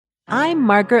I'm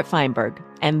Margaret Feinberg,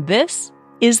 and this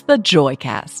is the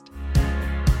Joycast.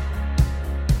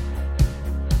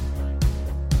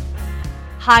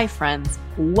 Hi, friends.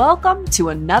 Welcome to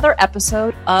another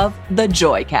episode of the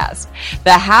Joycast,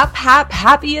 the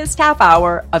happiest half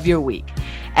hour of your week.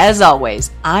 As always,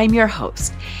 I'm your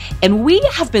host, and we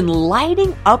have been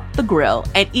lighting up the grill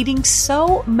and eating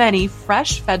so many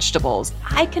fresh vegetables,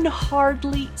 I can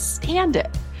hardly stand it.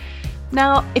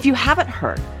 Now, if you haven't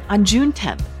heard, on June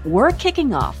 10th, we're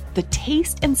kicking off the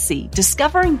Taste and See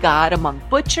Discovering God Among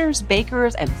Butchers,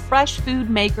 Bakers, and Fresh Food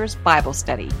Makers Bible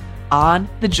Study on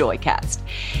the Joycast.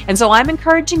 And so I'm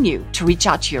encouraging you to reach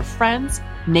out to your friends,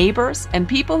 neighbors, and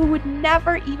people who would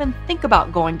never even think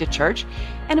about going to church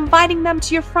and inviting them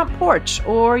to your front porch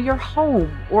or your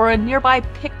home or a nearby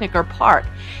picnic or park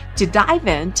to dive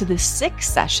into the 6th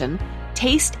session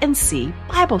Taste and See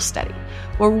Bible Study,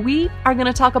 where we are going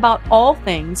to talk about all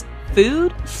things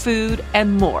food,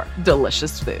 and more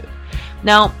delicious food.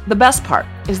 Now, the best part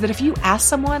is that if you ask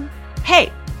someone,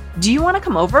 hey, do you want to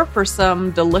come over for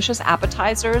some delicious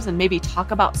appetizers and maybe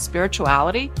talk about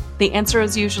spirituality? The answer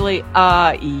is usually,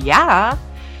 yeah.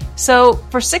 So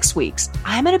for 6 weeks,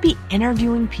 I'm going to be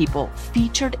interviewing people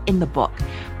featured in the book.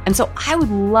 And so I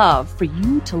would love for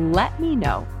you to let me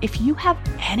know if you have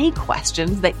any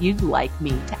questions that you'd like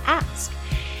me to ask.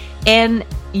 And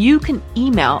you can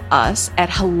email us at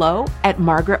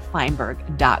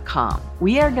hello@margaretfeinberg.com.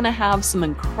 We are going to have some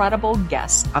incredible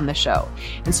guests on the show.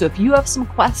 And so if you have some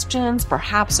questions,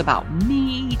 perhaps about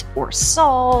meat or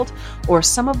salt or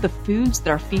some of the foods that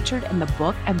are featured in the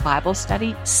book and Bible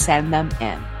study, send them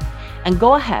in. And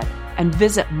go ahead and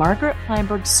visit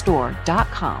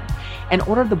margaretfeinbergstore.com and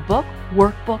order the book,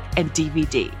 workbook, and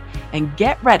DVD. And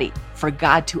get ready for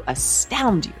God to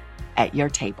astound you at your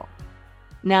table.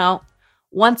 Now,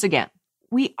 once again,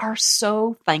 we are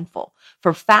so thankful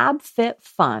for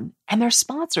FabFitFun and their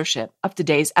sponsorship of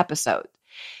today's episode.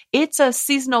 It's a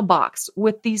seasonal box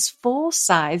with these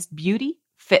full-sized beauty,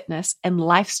 fitness, and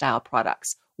lifestyle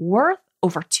products worth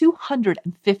over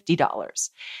 $250.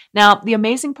 Now, the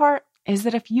amazing part is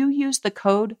that if you use the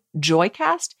code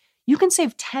JOYCAST, you can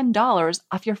save $10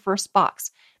 off your first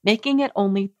box, making it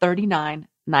only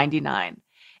 $39.99.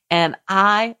 And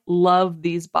I love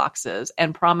these boxes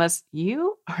and promise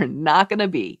you are not going to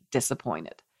be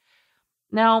disappointed.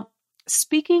 Now,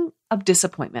 speaking of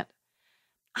disappointment,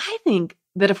 I think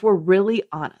that if we're really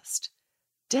honest,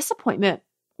 disappointment,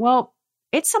 well,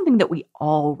 it's something that we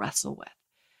all wrestle with.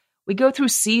 We go through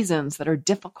seasons that are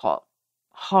difficult,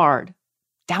 hard,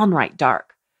 downright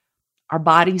dark. Our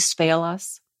bodies fail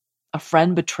us. A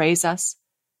friend betrays us.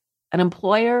 An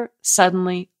employer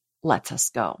suddenly lets us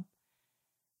go.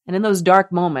 And in those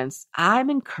dark moments, I'm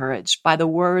encouraged by the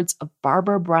words of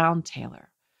Barbara Brown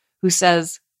Taylor, who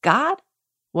says, God,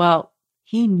 well,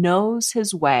 he knows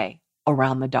his way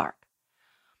around the dark.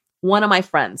 One of my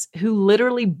friends who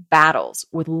literally battles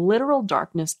with literal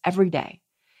darkness every day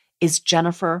is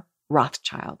Jennifer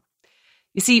Rothschild.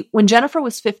 You see, when Jennifer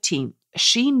was 15,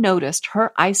 she noticed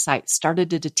her eyesight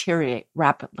started to deteriorate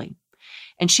rapidly.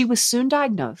 And she was soon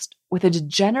diagnosed with a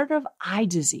degenerative eye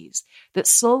disease that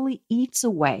slowly eats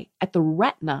away at the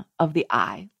retina of the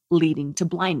eye, leading to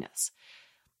blindness.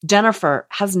 Jennifer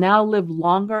has now lived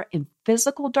longer in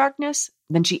physical darkness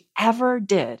than she ever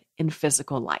did in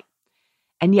physical light.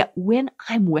 And yet when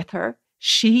I'm with her,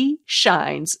 she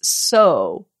shines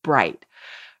so bright.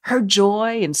 Her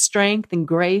joy and strength and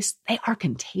grace, they are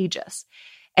contagious.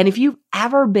 And if you've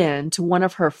ever been to one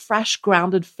of her Fresh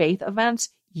Grounded Faith events,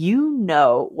 you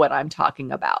know what I'm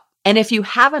talking about. And if you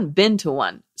haven't been to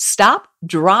one, stop,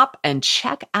 drop, and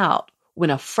check out when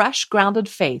a Fresh Grounded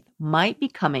Faith might be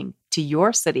coming to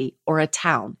your city or a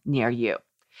town near you.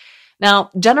 Now,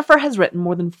 Jennifer has written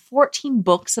more than 14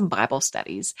 books and Bible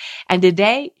studies, and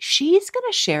today she's going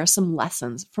to share some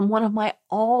lessons from one of my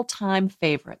all-time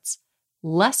favorites,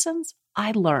 Lessons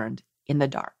I Learned in the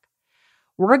Dark.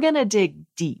 We're going to dig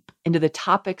deep into the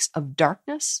topics of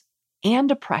darkness and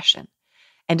depression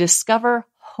and discover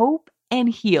hope and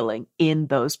healing in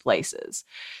those places.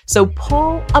 So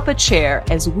pull up a chair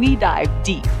as we dive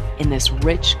deep in this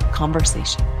rich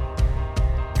conversation.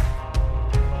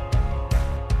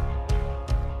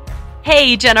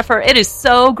 Hey, Jennifer, it is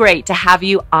so great to have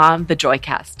you on the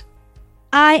Joycast.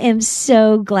 I am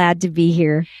so glad to be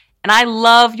here. And I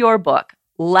love your book,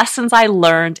 Lessons I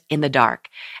Learned in the Dark.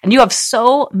 And you have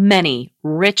so many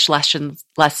rich lessons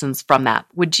from that.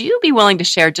 Would you be willing to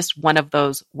share just one of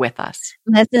those with us?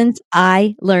 Lessons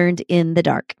I learned in the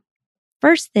dark.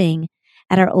 First thing,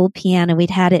 at our old piano,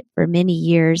 we'd had it for many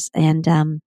years, and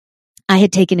I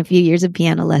had taken a few years of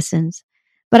piano lessons,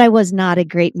 but I was not a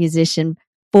great musician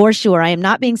for sure. I am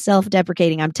not being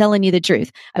self-deprecating. I'm telling you the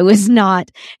truth. I was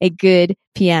not a good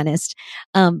pianist.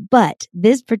 But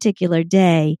this particular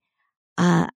day,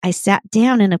 I sat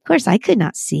down and of course I could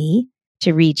not see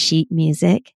to read sheet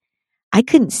music. I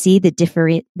couldn't see the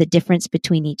difference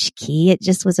between each key. It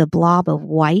just was a blob of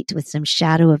white with some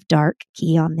shadow of dark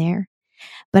key on there.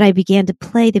 But I began to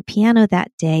play the piano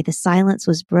that day. The silence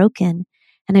was broken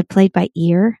and I played by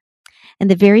ear. And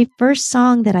the very first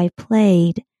song that I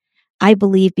played, I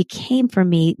believe became for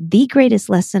me the greatest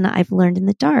lesson I've learned in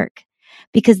the dark,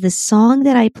 because the song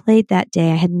that I played that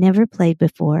day, I had never played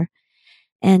before.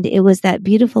 And it was that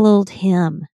beautiful old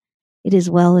hymn, "It is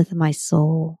well with my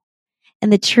soul."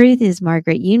 And the truth is,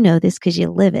 Margaret, you know this because you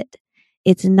live it.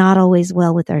 It's not always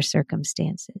well with our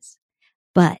circumstances,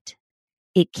 but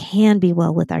it can be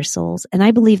well with our souls. And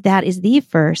I believe that is the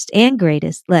first and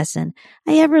greatest lesson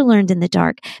I ever learned in the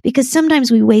dark, because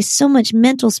sometimes we waste so much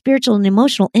mental, spiritual, and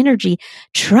emotional energy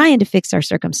trying to fix our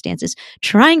circumstances,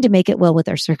 trying to make it well with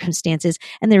our circumstances.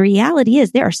 And the reality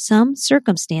is there are some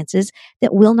circumstances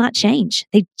that will not change.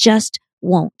 They just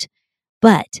won't.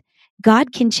 But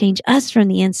God can change us from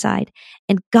the inside,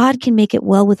 and God can make it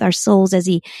well with our souls as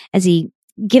he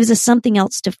gives us something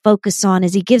else to focus on,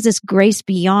 as he gives us grace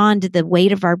beyond the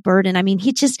weight of our burden. I mean,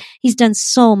 he's done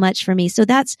so much for me. So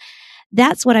that's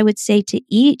what I would say to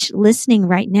each listening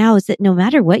right now, is that no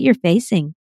matter what you're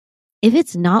facing, if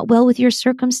it's not well with your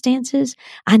circumstances,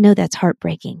 I know that's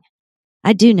heartbreaking.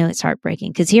 I do know it's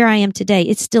heartbreaking, because here I am today.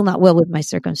 It's still not well with my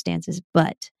circumstances,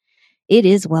 but it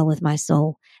is well with my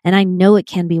soul. And I know it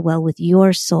can be well with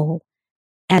your soul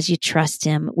as you trust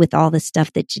him with all the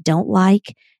stuff that you don't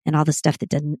like and all the stuff that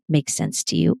doesn't make sense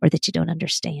to you or that you don't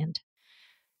understand.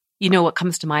 You know, what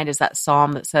comes to mind is that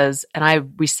psalm that says, and I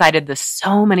recited this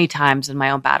so many times in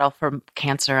my own battle for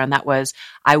cancer, and that was,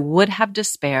 "I would have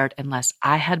despaired unless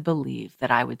I had believed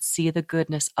that I would see the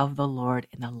goodness of the Lord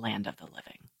in the land of the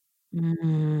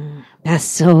living." That's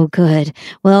so good.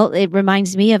 Well, it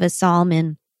reminds me of a psalm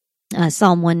in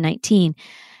Psalm 119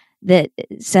 that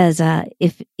says,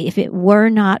 if it were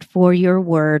not for your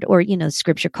word, or,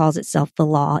 scripture calls itself the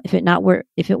law, if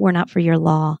it were not for your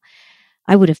law,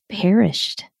 I would have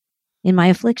perished in my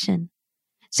affliction.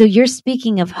 So you're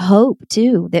speaking of hope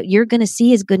too, that you're going to see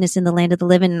his goodness in the land of the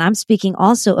living. And I'm speaking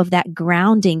also of that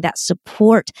grounding, that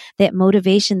support, that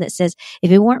motivation that says,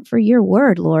 if it weren't for your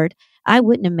word, Lord, I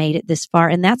wouldn't have made it this far.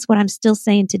 And that's what I'm still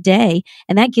saying today.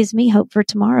 And that gives me hope for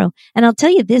tomorrow. And I'll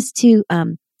tell you this too,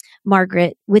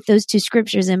 Margaret, with those two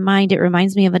scriptures in mind, it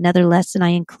reminds me of another lesson I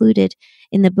included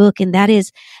in the book. And that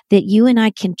is that you and I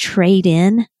can trade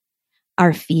in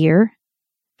our fear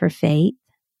for faith,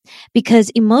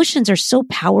 because emotions are so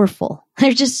powerful.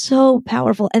 They're just so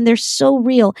powerful, and they're so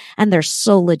real, and they're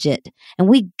so legit. And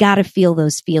we got to feel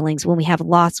those feelings when we have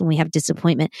loss, when we have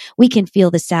disappointment. We can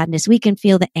feel the sadness. We can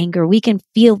feel the anger. We can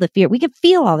feel the fear. We can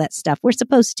feel all that stuff. We're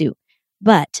supposed to,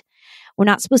 but we're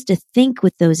not supposed to think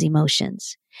with those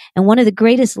emotions. And one of the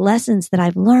greatest lessons that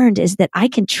I've learned is that I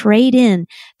can trade in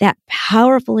that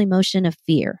powerful emotion of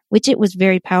fear, which it was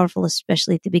very powerful,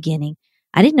 especially at the beginning.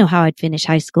 I didn't know how I'd finish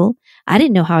high school. I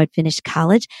didn't know how I'd finish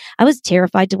college. I was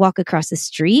terrified to walk across the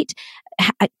street.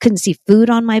 I couldn't see food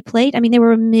on my plate. I mean, there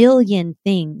were a million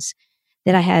things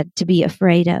that I had to be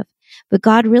afraid of. But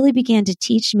God really began to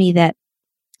teach me that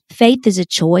faith is a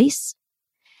choice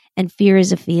and fear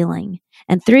is a feeling.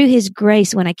 And through his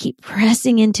grace, when I keep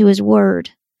pressing into his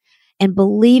word and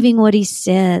believing what he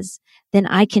says, then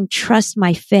I can trust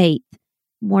my faith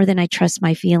more than I trust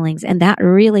my feelings. And that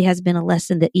really has been a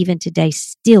lesson that even today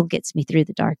still gets me through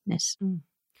the darkness.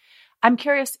 I'm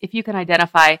curious if you can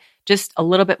identify, just a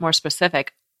little bit more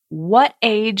specific, what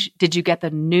age did you get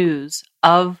the news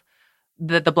of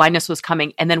the blindness was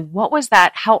coming? And then what was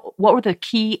that? What were the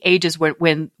key ages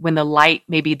when the light,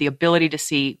 maybe the ability to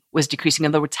see, was decreasing?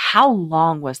 In other words, how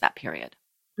long was that period?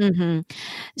 Mm-hmm.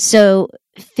 So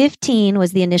 15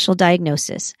 was the initial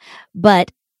diagnosis,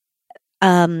 but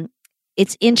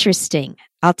it's interesting.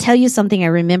 I'll tell you something I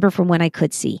remember from when I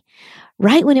could see.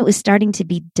 Right when it was starting to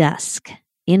be dusk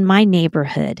in my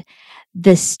neighborhood,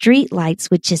 the street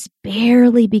lights would just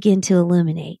barely begin to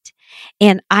illuminate.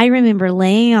 And I remember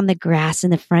laying on the grass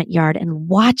in the front yard and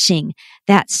watching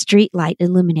that street light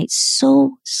illuminate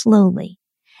so slowly.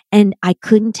 And I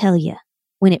couldn't tell you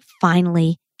when it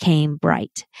finally came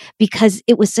bright, because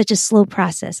it was such a slow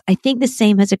process. I think the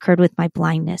same has occurred with my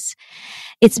blindness.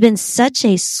 It's been such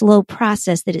a slow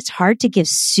process that it's hard to give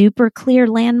super clear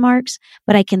landmarks,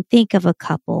 but I can think of a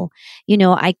couple.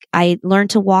 I learned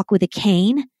to walk with a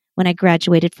cane when I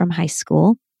graduated from high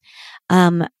school.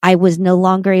 I was no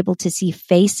longer able to see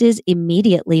faces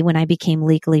immediately when I became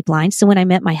legally blind. So when I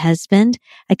met my husband,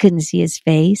 I couldn't see his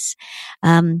face.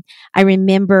 I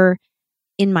remember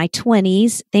in my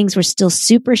 20s, things were still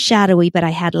super shadowy, but I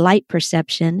had light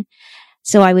perception.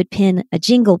 So I would pin a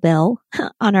jingle bell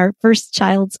on our first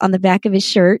child's on the back of his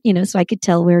shirt, so I could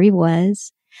tell where he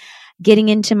was. Getting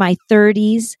into my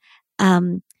 30s,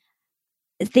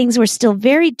 things were still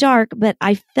very dark, but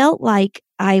I felt like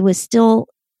I was still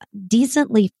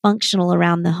decently functional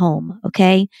around the home.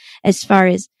 Okay. As far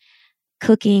as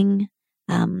cooking,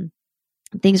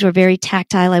 things were very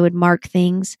tactile. I would mark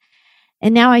things.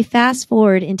 And now I fast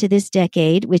forward into this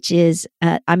decade, which is,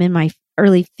 I'm in my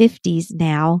early 50s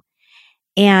now.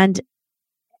 And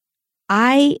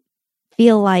I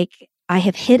feel like I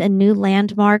have hit a new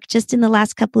landmark just in the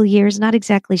last couple of years, not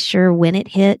exactly sure when it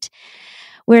hit,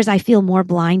 whereas I feel more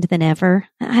blind than ever.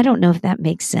 I don't know if that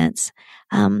makes sense.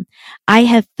 I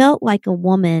have felt like a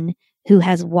woman who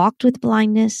has walked with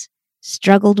blindness,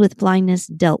 struggled with blindness,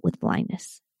 dealt with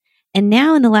blindness. And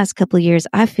now in the last couple of years,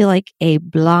 I feel like a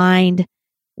blind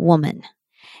woman.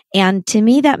 And to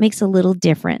me, that makes a little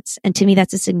difference. And to me,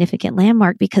 that's a significant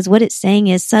landmark because what it's saying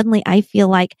is suddenly I feel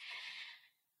like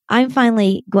I'm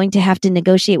finally going to have to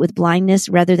negotiate with blindness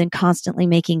rather than constantly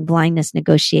making blindness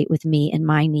negotiate with me and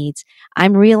my needs.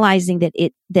 I'm realizing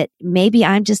that maybe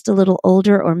I'm just a little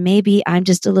older, or maybe I'm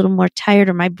just a little more tired,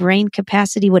 or my brain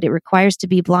capacity, what it requires to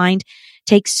be blind,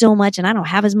 takes so much and I don't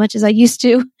have as much as I used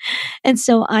to. And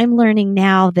so I'm learning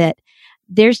now that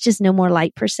there's just no more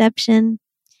light perception.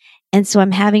 And so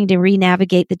I'm having to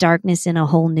re-navigate the darkness in a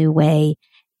whole new way.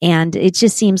 And it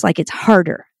just seems like it's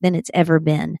harder than it's ever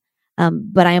been.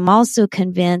 But I am also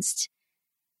convinced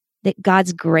that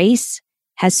God's grace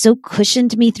has so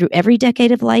cushioned me through every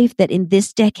decade of life that in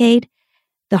this decade,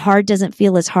 the hard doesn't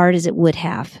feel as hard as it would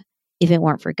have if it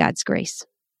weren't for God's grace.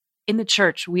 In the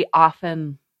church, we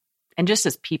often, and just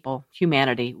as people,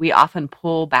 humanity, we often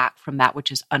pull back from that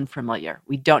which is unfamiliar.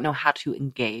 We don't know how to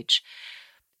engage.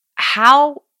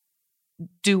 How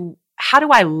do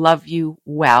I love you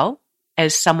well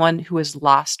as someone who has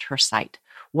lost her sight?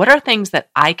 What are things that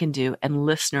I can do and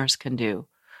listeners can do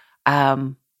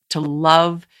to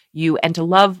love you and to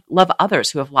love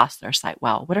others who have lost their sight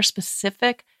well? What are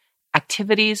specific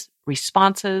activities,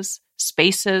 responses,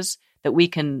 spaces that we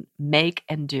can make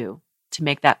and do to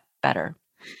make that better?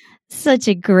 Such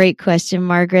a great question,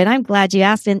 Margaret. I'm glad you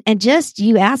asked. And just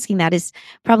you asking that is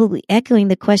probably echoing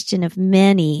the question of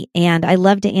many. And I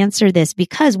love to answer this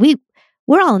because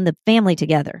we're all in the family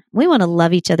together. We want to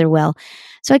love each other well.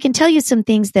 So I can tell you some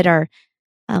things that are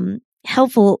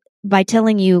helpful by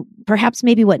telling you perhaps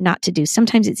maybe what not to do.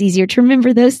 Sometimes it's easier to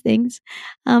remember those things.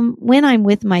 When I'm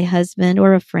with my husband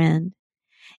or a friend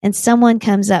and someone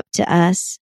comes up to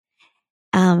us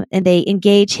and they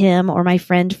engage him or my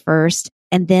friend first,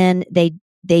 and then they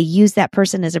use that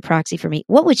person as a proxy for me.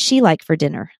 What would she like for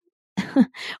dinner?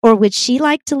 Or would she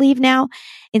like to leave now?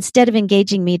 Instead of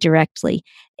engaging me directly.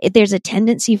 If there's a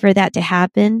tendency for that to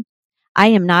happen, I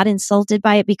am not insulted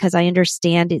by it because I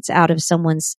understand it's out of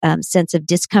someone's sense of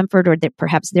discomfort or that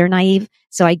perhaps they're naive.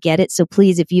 So I get it. So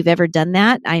please, if you've ever done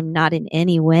that, I'm not in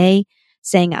any way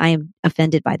saying I am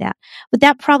offended by that. But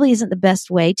that probably isn't the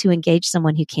best way to engage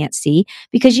someone who can't see,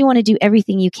 because you want to do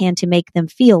everything you can to make them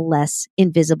feel less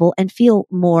invisible and feel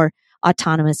more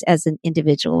autonomous as an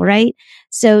individual, right?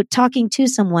 So talking to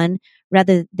someone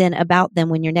rather than about them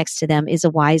when you're next to them is a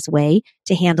wise way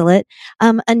to handle it.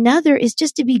 Another is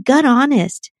just to be gut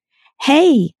honest.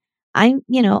 Hey, I'm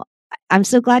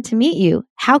so glad to meet you.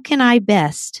 How can I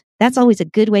best? That's always a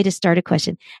good way to start a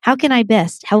question. How can I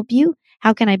best help you?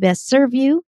 How can I best serve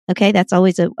you? Okay, that's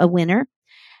always a winner.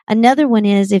 Another one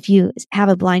is if you have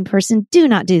a blind person, do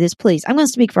not do this, please. I'm going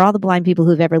to speak for all the blind people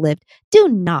who've ever lived. Do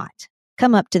not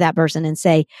come up to that person and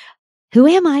say, who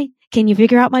am I? Can you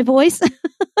figure out my voice?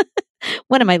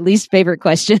 One of my least favorite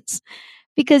questions.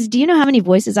 Because do you know how many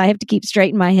voices I have to keep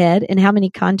straight in my head and how many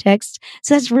contexts?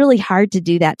 So that's really hard to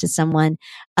do that to someone.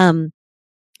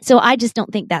 So I just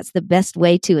don't think that's the best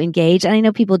way to engage. And I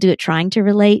know people do it trying to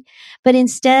relate, but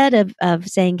instead of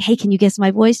saying, hey, can you guess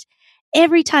my voice?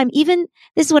 Every time, even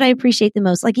this is what I appreciate the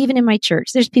most. Like even in my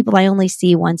church, there's people I only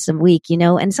see once a week,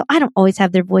 and so I don't always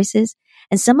have their voices.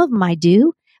 And some of them I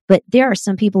do, but there are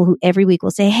some people who every week will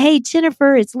say, hey,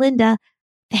 Jennifer, it's Linda.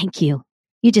 Thank you.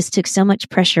 You just took so much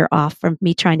pressure off from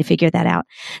me trying to figure that out.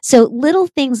 So little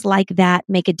things like that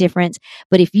make a difference.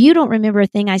 But if you don't remember a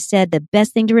thing I said, the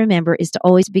best thing to remember is to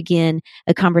always begin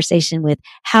a conversation with,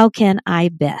 how can I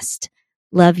best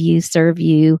love you, serve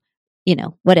you,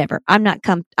 whatever. I'm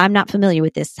not familiar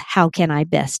with this. How can I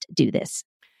best do this?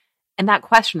 And that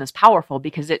question is powerful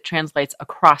because it translates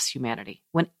across humanity.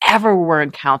 Whenever we're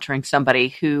encountering somebody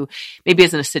who maybe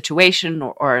is in a situation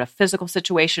or a physical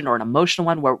situation or an emotional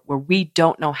one where we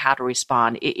don't know how to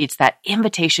respond, it's that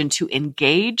invitation to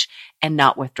engage and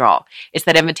not withdraw. It's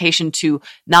that invitation to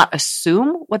not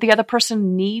assume what the other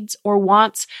person needs or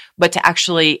wants, but to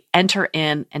actually enter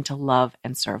in and to love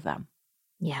and serve them.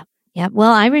 Yeah. Yeah.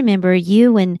 Well, I remember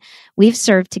you when we've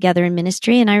served together in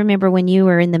ministry, and I remember when you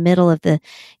were in the middle of the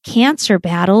cancer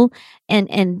battle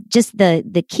and just the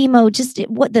chemo, just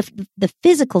what the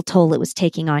physical toll it was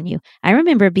taking on you. I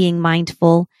remember being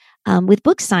mindful with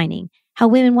book signing, how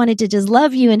women wanted to just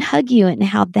love you and hug you, and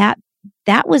how that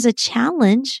was a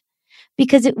challenge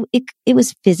because it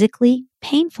was physically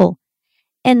painful.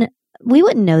 And we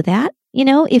wouldn't know that.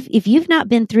 If you've not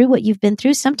been through what you've been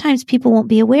through, sometimes people won't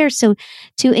be aware. So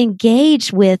to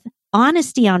engage with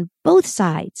honesty on both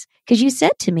sides, because you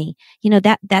said to me,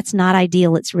 that's not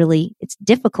ideal. It's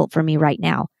difficult for me right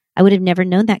now. I would have never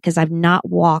known that because I've not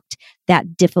walked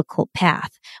that difficult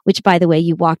path, which, by the way,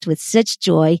 you walked with such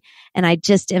joy. And I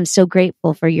just am so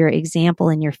grateful for your example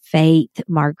and your faith,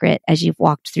 Margaret, as you've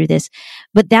walked through this.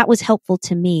 But that was helpful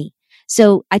to me.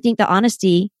 So I think the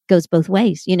honesty goes both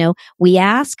ways. We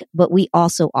ask, but we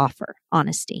also offer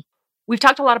honesty. We've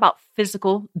talked a lot about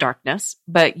physical darkness,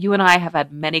 but you and I have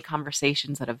had many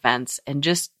conversations at events, and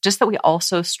just that we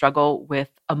also struggle with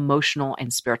emotional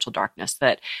and spiritual darkness,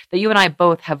 that you and I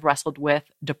both have wrestled with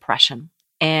depression.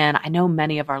 And I know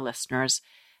many of our listeners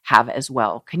have as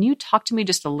well. Can you talk to me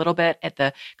just a little bit at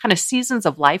the kind of seasons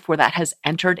of life where that has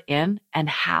entered in and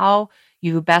how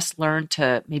you best learned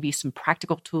to maybe some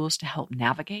practical tools to help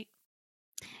navigate?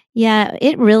 Yeah,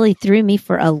 it really threw me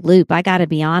for a loop. I got to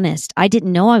be honest. I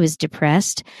didn't know I was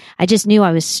depressed. I just knew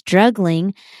I was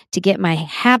struggling to get my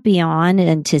happy on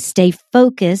and to stay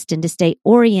focused and to stay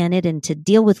oriented and to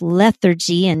deal with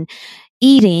lethargy and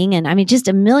eating. And I mean, just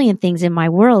a million things in my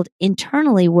world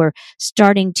internally were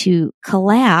starting to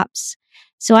collapse.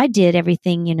 So I did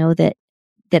everything,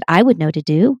 that I would know to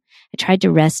do. I tried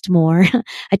to rest more.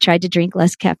 I tried to drink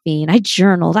less caffeine. I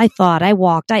journaled. I thought. I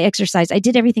walked. I exercised. I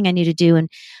did everything I knew to do. And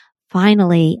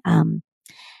finally,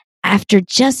 after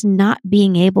just not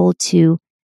being able to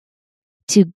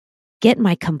get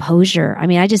my composure, I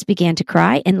mean, I just began to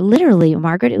cry. And literally,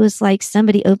 Margaret, it was like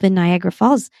somebody opened Niagara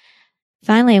Falls.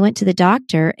 Finally, I went to the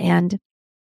doctor and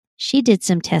she did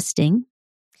some testing.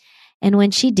 And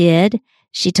when she did,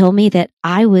 she told me that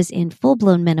I was in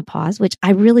full-blown menopause, which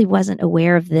I really wasn't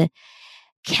aware of the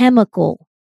chemical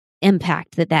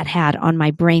impact that had on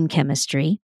my brain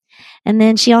chemistry. And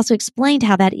then she also explained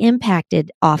how that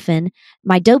impacted often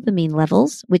my dopamine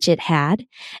levels, which it had.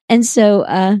 And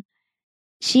so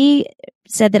she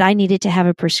said that I needed to have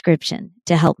a prescription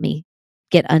to help me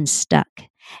get unstuck.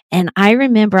 And I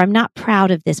remember, I'm not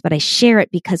proud of this, but I share it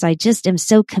because I just am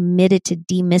so committed to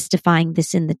demystifying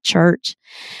this in the church.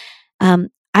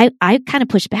 I kind of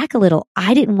pushed back a little.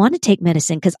 I didn't want to take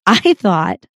medicine because I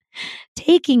thought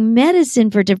taking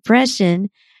medicine for depression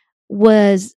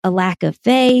was a lack of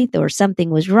faith or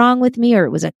something was wrong with me or it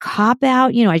was a cop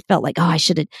out. I felt like, I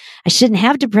shouldn't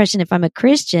have depression if I'm a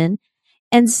Christian.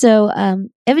 And so,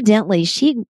 evidently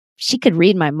she could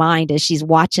read my mind as she's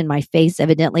watching my face,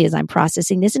 evidently, as I'm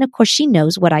processing this. And of course, she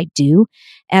knows what I do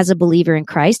as a believer in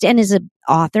Christ and as an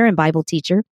author and Bible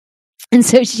teacher. And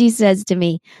so she says to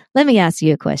me, let me ask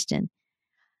you a question.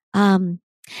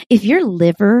 If your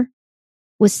liver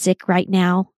was sick right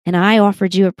now and I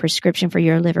offered you a prescription for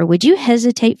your liver, would you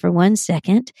hesitate for 1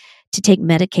 second to take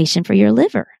medication for your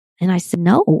liver? And I said,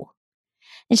 no.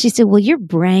 And she said, well, your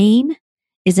brain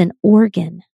is an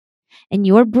organ and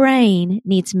your brain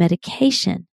needs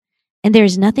medication. And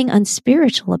there's nothing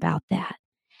unspiritual about that.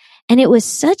 And it was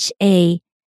such a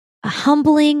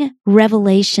humbling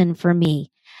revelation for me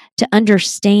to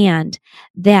understand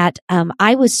that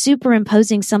I was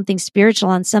superimposing something spiritual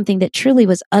on something that truly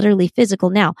was utterly physical.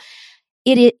 Now,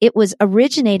 it was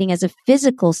originating as a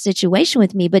physical situation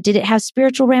with me, but did it have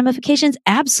spiritual ramifications?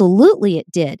 Absolutely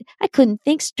it did. I couldn't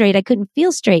think straight. I couldn't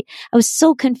feel straight. I was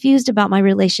so confused about my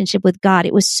relationship with God.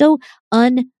 It was so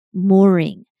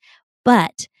unmooring.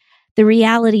 But the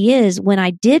reality is when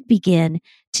I did begin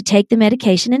to take the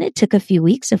medication, and it took a few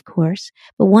weeks, of course,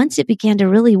 but once it began to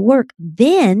really work,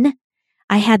 then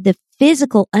I had the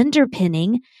physical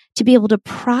underpinning to be able to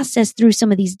process through some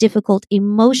of these difficult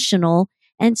emotional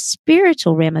and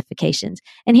spiritual ramifications.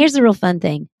 And here's the real fun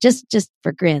thing, just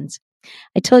for grins.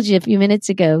 I told you a few minutes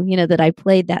ago, that I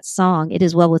played that song, It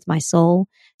Is Well With My Soul.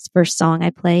 It's the first song I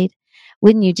played.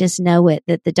 Wouldn't you just know it,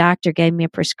 that the doctor gave me a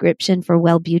prescription for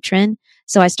Wellbutrin.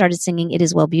 So I started singing It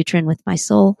Is Wellbutrin with my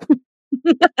soul.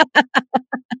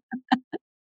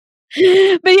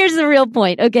 But here's the real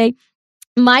point, okay?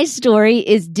 My story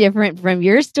is different from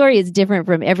your story. It's different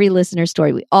from every listener's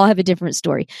story. We all have a different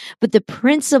story. But the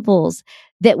principles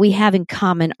that we have in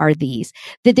common are these,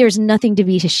 that there's nothing to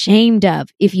be ashamed of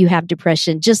if you have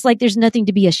depression, just like there's nothing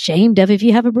to be ashamed of if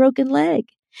you have a broken leg.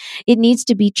 It needs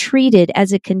to be treated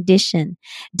as a condition.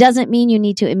 Doesn't mean you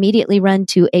need to immediately run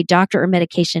to a doctor or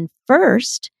medication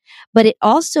first, but it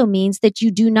also means that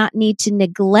you do not need to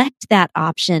neglect that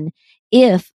option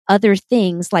if other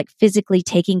things like physically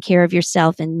taking care of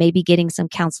yourself and maybe getting some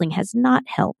counseling has not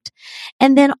helped.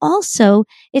 And then also,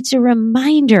 it's a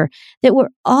reminder that we're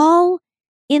all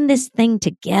in this thing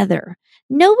together.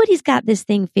 Nobody's got this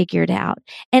thing figured out.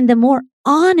 And the more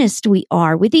honest we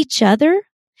are with each other,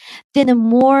 then the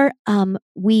more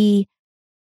we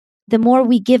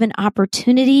give an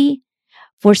opportunity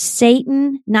for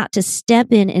Satan not to step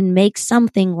in and make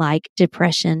something like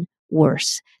depression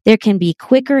worse. There can be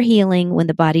quicker healing when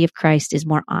the body of Christ is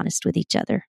more honest with each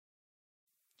other.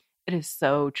 It is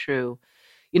so true.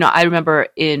 I remember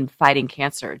in fighting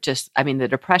cancer, the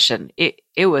depression, it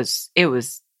was,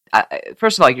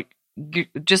 first of all, you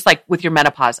just like with your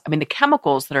menopause, the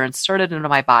chemicals that are inserted into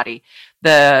my body,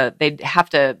 they'd have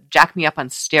to jack me up on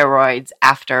steroids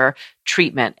after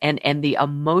treatment, and the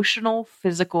emotional,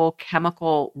 physical,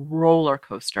 chemical roller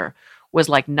coaster was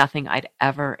like nothing I'd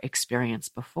ever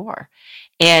experienced before.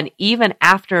 And even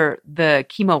after the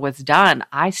chemo was done,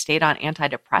 I stayed on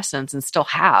antidepressants and still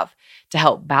have, to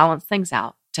help balance things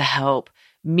out, to help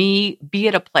me be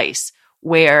at a place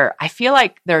where I feel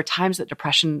like there are times that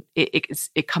depression,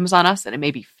 it comes on us, and it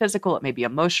may be physical, it may be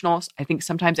emotional. I think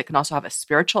sometimes it can also have a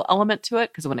spiritual element to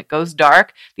it, because when it goes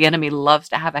dark, the enemy loves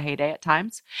to have a heyday at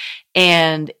times.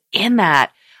 And in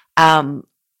that,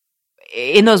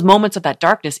 in those moments of that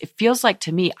darkness, it feels like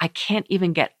to me, I can't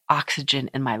even get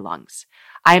oxygen in my lungs.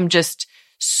 I'm just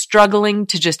struggling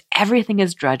to everything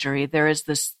is drudgery. There is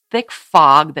this thick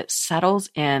fog that settles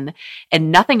in,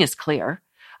 and nothing is clear.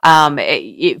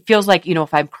 It feels like,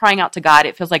 if I'm crying out to God,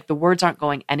 it feels like the words aren't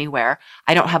going anywhere.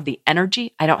 I don't have the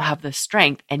energy. I don't have the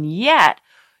strength. And yet,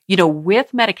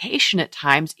 with medication at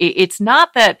times, it's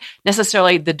not that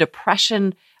necessarily the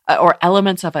depression or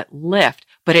elements of it lift,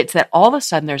 but it's that all of a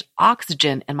sudden there's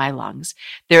oxygen in my lungs.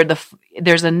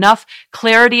 There's enough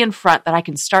clarity in front that I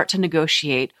can start to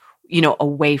negotiate a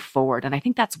way forward. And I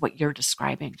think that's what you're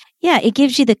describing. Yeah, it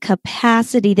gives you the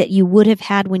capacity that you would have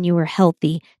had when you were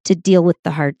healthy to deal with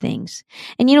the hard things.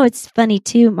 And it's funny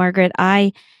too, Margaret,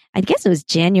 I guess it was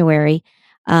January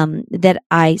that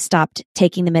I stopped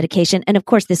taking the medication. And of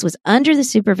course, this was under the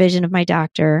supervision of my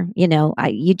doctor.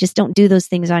 You just don't do those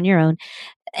things on your own.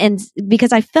 And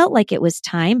because I felt like it was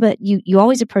time, but you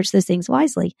always approach those things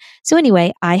wisely. So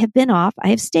anyway, I have been off. I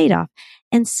have stayed off.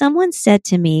 And someone said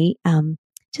to me,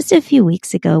 just a few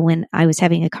weeks ago when I was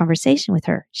having a conversation with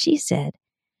her, she said,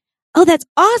 "Oh, that's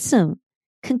awesome.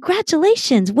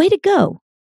 Congratulations. Way to go."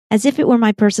 As if it were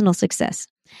my personal success.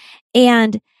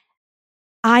 And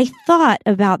I thought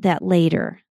about that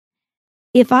later.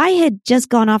 If I had just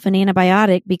gone off an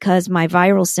antibiotic because my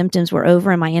viral symptoms were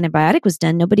over and my antibiotic was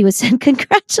done, nobody would say,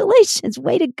 "Congratulations.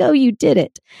 Way to go. You did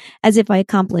it." As if I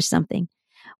accomplished something.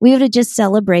 We would have just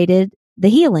celebrated the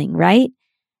healing, right?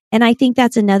 And I think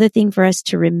that's another thing for us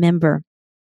to remember,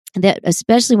 that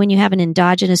especially when you have an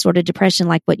endogenous sort of depression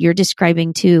like what you're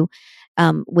describing too,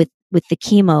 with the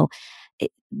chemo,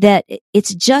 that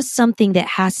it's just something that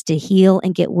has to heal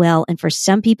and get well. And for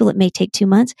some people, it may take 2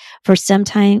 months. For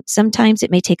sometimes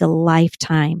it may take a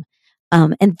lifetime.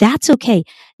 And that's okay.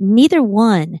 Neither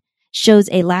one shows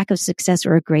a lack of success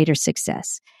or a greater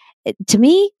success. To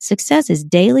me, success is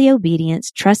daily obedience,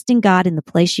 trusting God in the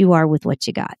place you are with what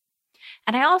you got.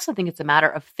 And I also think it's a matter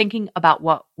of thinking about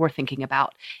what we're thinking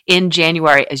about. In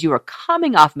January, as you were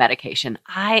coming off medication,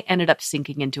 I ended up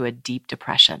sinking into a deep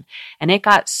depression, and it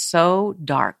got so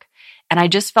dark. And I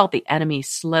just felt the enemy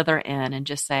slither in and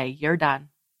just say, "You're done.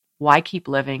 Why keep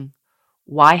living?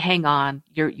 Why hang on?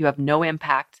 You have no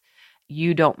impact.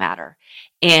 You don't matter."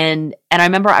 And I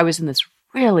remember I was in this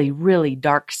really, really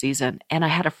dark season, and I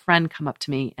had a friend come up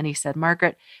to me and he said,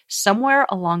 "Margaret, somewhere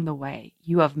along the way,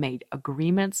 you have made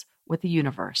agreements with the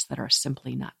universe that are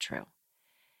simply not true."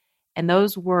 And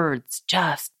those words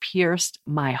just pierced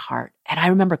my heart. And I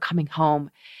remember coming home,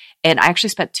 and I actually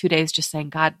spent 2 days just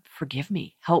saying, "God, forgive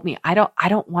me, help me. I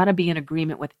don't want to be in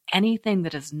agreement with anything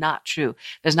that is not true.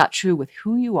 That is not true with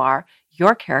who you are,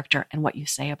 your character, and what you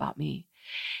say about me."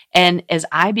 And as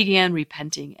I began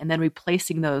repenting and then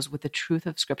replacing those with the truth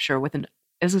of Scripture,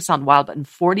 this will sound wild, but in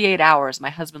 48 hours,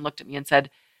 my husband looked at me and said,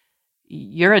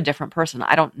 you're a different person.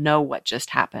 I don't know what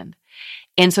just happened.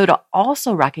 And so to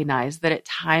also recognize that at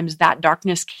times that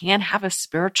darkness can have a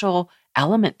spiritual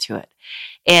element to it.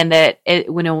 And that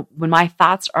when my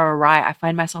thoughts are awry, I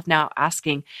find myself now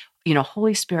asking,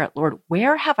 Holy Spirit, Lord,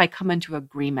 where have I come into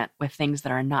agreement with things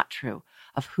that are not true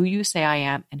of who you say I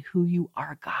am and who you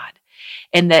are, God?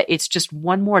 And that it's just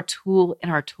one more tool in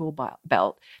our tool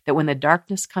belt that when the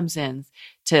darkness comes in,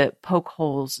 to poke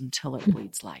holes until it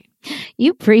bleeds light.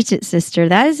 You preach it, sister.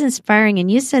 That is inspiring.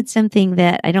 And you said something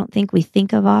that I don't think we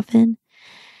think of often.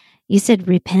 You said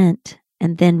repent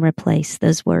and then replace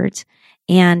those words.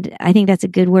 And I think that's a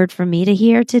good word for me to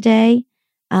hear today,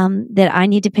 that I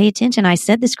need to pay attention. I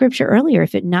said the scripture earlier,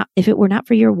 if it were not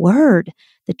for your word,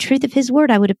 the truth of his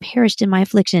word, I would have perished in my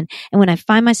affliction. And when I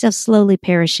find myself slowly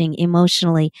perishing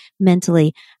emotionally,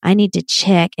 mentally, I need to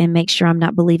check and make sure I'm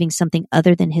not believing something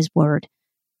other than his word.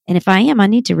 And if I am, I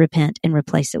need to repent and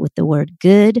replace it with the word.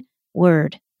 Good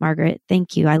word, Margaret.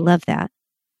 Thank you. I love that.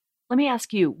 Let me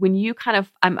ask you, when you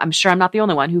I'm sure I'm not the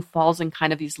only one who falls in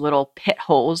kind of these little pit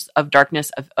holes of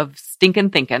darkness, of stinking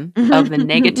thinking, of the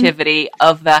negativity,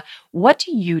 what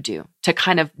do you do to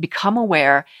kind of become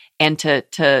aware and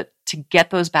to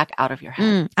get those back out of your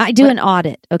head? I do an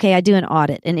audit. Okay. I do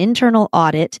an internal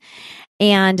audit.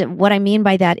 And what I mean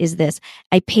by that is this: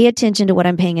 I pay attention to what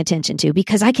I'm paying attention to,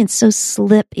 because I can so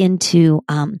slip into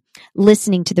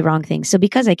listening to the wrong things. So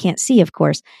because I can't see, of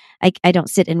course, I don't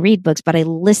sit and read books, but I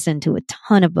listen to a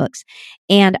ton of books.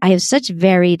 And I have such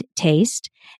varied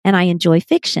taste, and I enjoy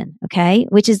fiction, okay,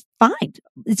 which is fine.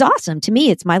 It's awesome. To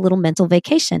me, it's my little mental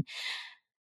vacation.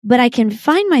 But I can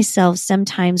find myself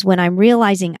sometimes when I'm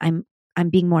realizing I'm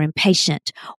being more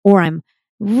impatient, or I'm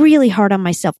really hard on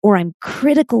myself, or I'm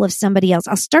critical of somebody else.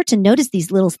 I'll start to notice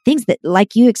these little things that,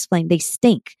 like you explained, they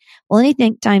stink. Well,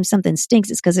 anytime something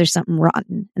stinks, it's because there's something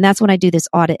rotten. And that's when I do this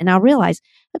audit, and I'll realize,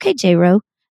 okay, J-Ro,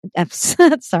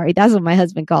 sorry, that's what my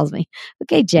husband calls me.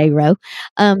 Okay, J-Ro,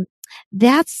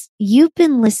 you've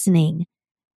been listening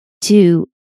to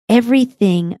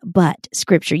everything but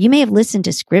scripture. You may have listened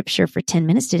to scripture for 10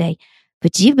 minutes today,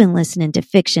 but you've been listening to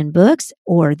fiction books,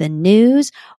 or the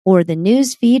news, or the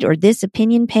news feed, or this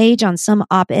opinion page on some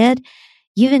op-ed.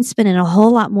 You've been spending a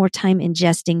whole lot more time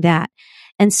ingesting that.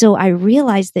 And so I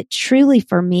realized that truly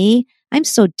for me, I'm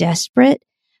so desperate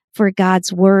for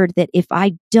God's word that if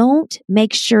I don't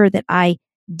make sure that I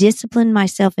discipline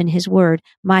myself in his word,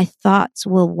 my thoughts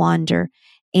will wander.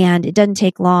 And it doesn't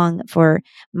take long for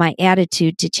my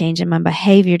attitude to change and my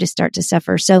behavior to start to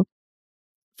suffer. So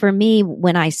for me,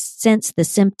 when I sense the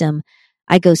symptom,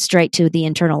 I go straight to the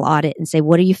internal audit and say,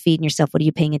 what are you feeding yourself? What are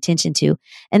you paying attention to?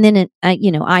 And then,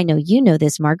 I know you know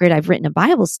this, Margaret. I've written a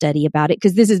Bible study about it,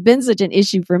 because this has been such an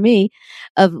issue for me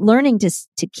of learning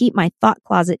to keep my thought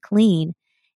closet clean.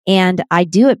 And I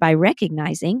do it by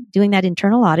doing that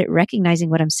internal audit, recognizing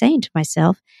what I'm saying to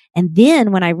myself. And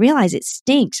then when I realize it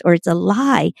stinks or it's a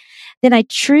lie, then I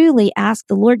truly ask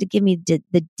the Lord to give me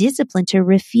the discipline to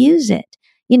refuse it.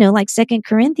 Like 2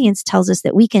 Corinthians tells us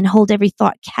that we can hold every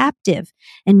thought captive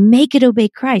and make it obey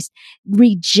Christ.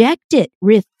 Reject it,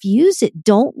 refuse it,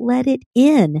 don't let it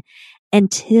in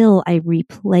until I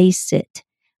replace it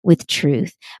with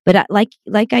truth. But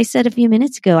like I said a few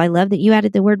minutes ago, I love that you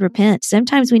added the word repent.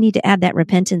 Sometimes we need to add that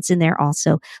repentance in there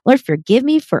also. Lord, forgive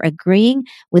me for agreeing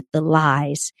with the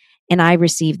lies, and I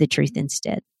receive the truth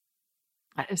instead.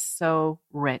 That is so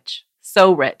rich,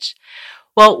 so rich.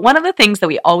 Well, one of the things that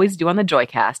we always do on the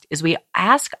Joycast is we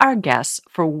ask our guests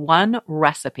for one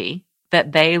recipe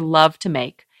that they love to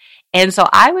make. And so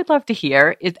I would love to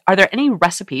hear, are there any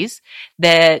recipes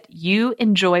that you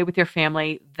enjoy with your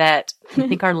family that you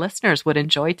think our listeners would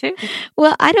enjoy too?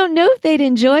 Well, I don't know if they'd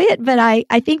enjoy it, but I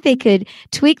think they could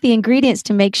tweak the ingredients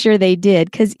to make sure they did,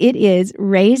 because it is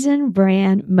Raisin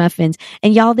Bran muffins.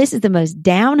 And y'all, this is the most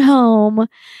down-home,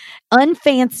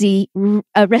 unfancy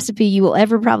recipe you will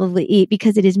ever probably eat,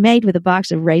 because it is made with a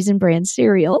box of Raisin Bran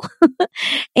cereal.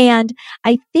 And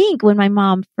I think when my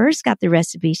mom first got the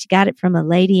recipe, she got it from a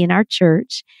lady in our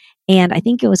church. And I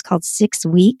think it was called 6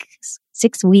 weeks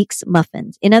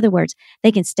muffins. In other words,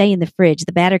 they can stay in the fridge.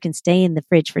 The batter can stay in the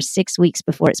fridge for 6 weeks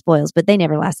before it spoils, but they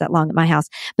never last that long at my house.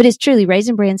 But it's truly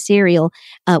Raisin Bran cereal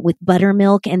with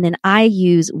buttermilk. And then I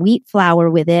use wheat flour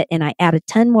with it, and I add a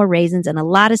ton more raisins and a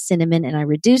lot of cinnamon, and I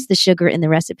reduce the sugar in the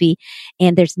recipe.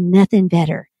 And there's nothing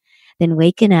better than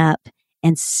waking up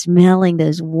and smelling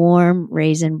those warm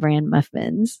Raisin Bran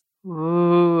muffins.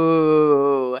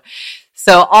 Ooh.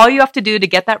 So all you have to do to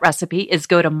get that recipe is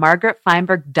go to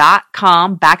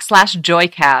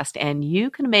margaretfeinberg.com/joycast, and you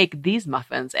can make these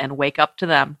muffins and wake up to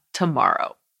them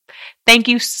tomorrow. Thank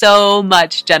you so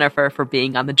much, Jennifer, for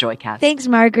being on the Joycast. Thanks,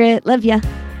 Margaret. Love ya.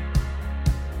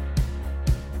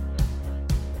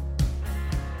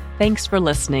 thanks for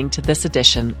listening to this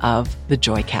edition of the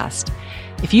Joycast.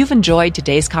 If you've enjoyed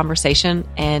today's conversation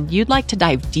and you'd like to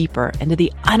dive deeper into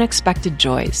the unexpected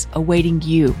joys awaiting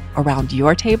you around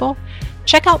your table,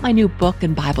 check out my new book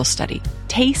and Bible study,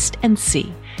 Taste and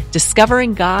See,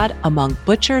 Discovering God Among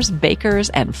Butchers,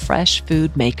 Bakers, and Fresh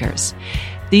Food Makers.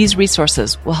 These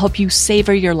resources will help you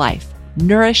savor your life,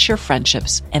 nourish your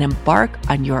friendships, and embark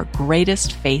on your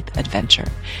greatest faith adventure.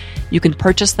 You can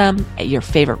purchase them at your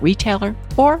favorite retailer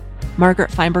or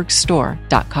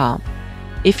margaretfeinbergstore.com.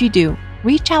 If you do,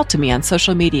 reach out to me on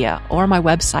social media or my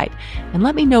website and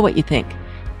let me know what you think.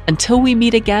 Until we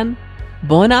meet again,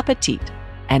 bon appetit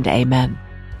and amen.